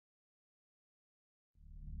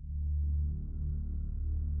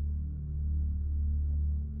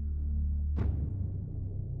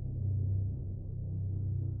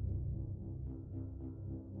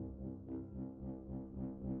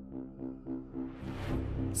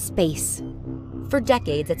Space. For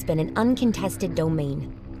decades, it's been an uncontested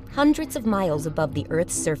domain, hundreds of miles above the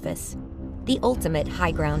Earth's surface, the ultimate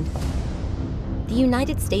high ground. The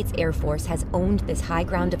United States Air Force has owned this high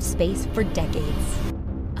ground of space for decades.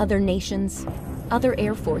 Other nations, other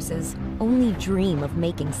air forces only dream of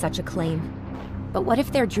making such a claim. But what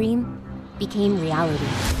if their dream became reality?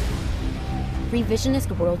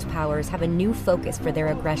 Revisionist world powers have a new focus for their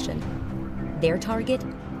aggression. Their target?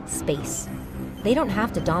 Space. They don't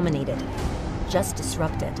have to dominate it, just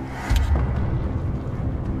disrupt it.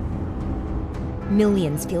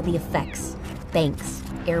 Millions feel the effects. Banks,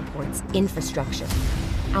 airports, infrastructure.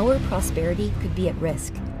 Our prosperity could be at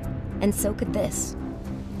risk. And so could this.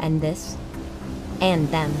 And this. And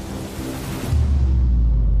them.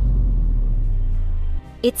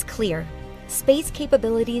 It's clear. Space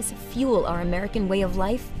capabilities fuel our American way of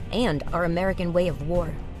life and our American way of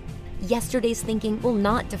war. Yesterday's thinking will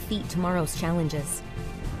not defeat tomorrow's challenges.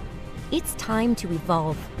 It's time to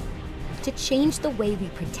evolve, to change the way we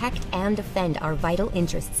protect and defend our vital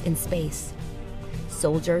interests in space.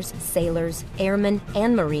 Soldiers, sailors, airmen,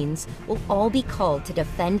 and Marines will all be called to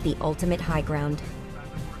defend the ultimate high ground.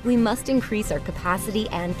 We must increase our capacity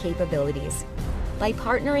and capabilities by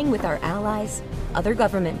partnering with our allies, other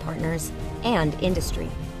government partners, and industry.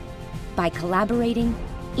 By collaborating,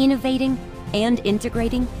 innovating, and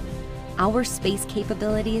integrating, our space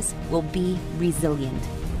capabilities will be resilient,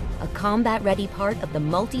 a combat-ready part of the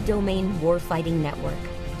multi-domain warfighting network.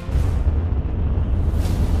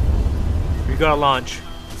 We got a launch.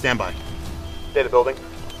 Stand by. Data building.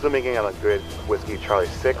 Zooming in on grid Whiskey Charlie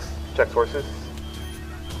 6. Check sources.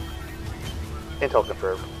 Intel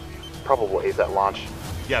confirmed. Probable ASAT launch.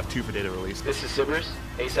 You have 2 for data release. This is Sivers.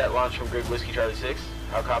 ASAT launch from grid Whiskey Charlie 6.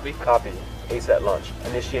 How copy? Copy. ASAT launch.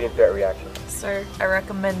 Initiating threat reaction. Sir, I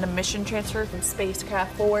recommend a mission transfer from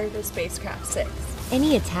Spacecraft 4 to Spacecraft 6.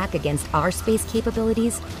 Any attack against our space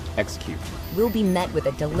capabilities Execute. will be met with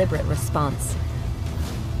a deliberate response.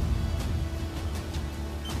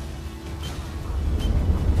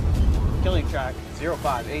 Killing track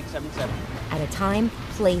 05877. At a time,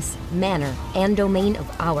 place, manner, and domain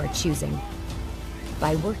of our choosing.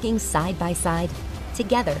 By working side by side,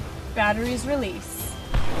 together. Batteries release.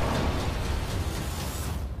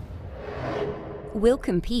 We'll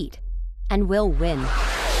compete, and we'll win. In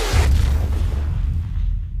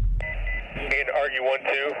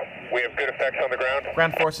RU-12, we have good effects on the ground.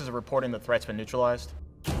 Ground forces are reporting the threat's been neutralized.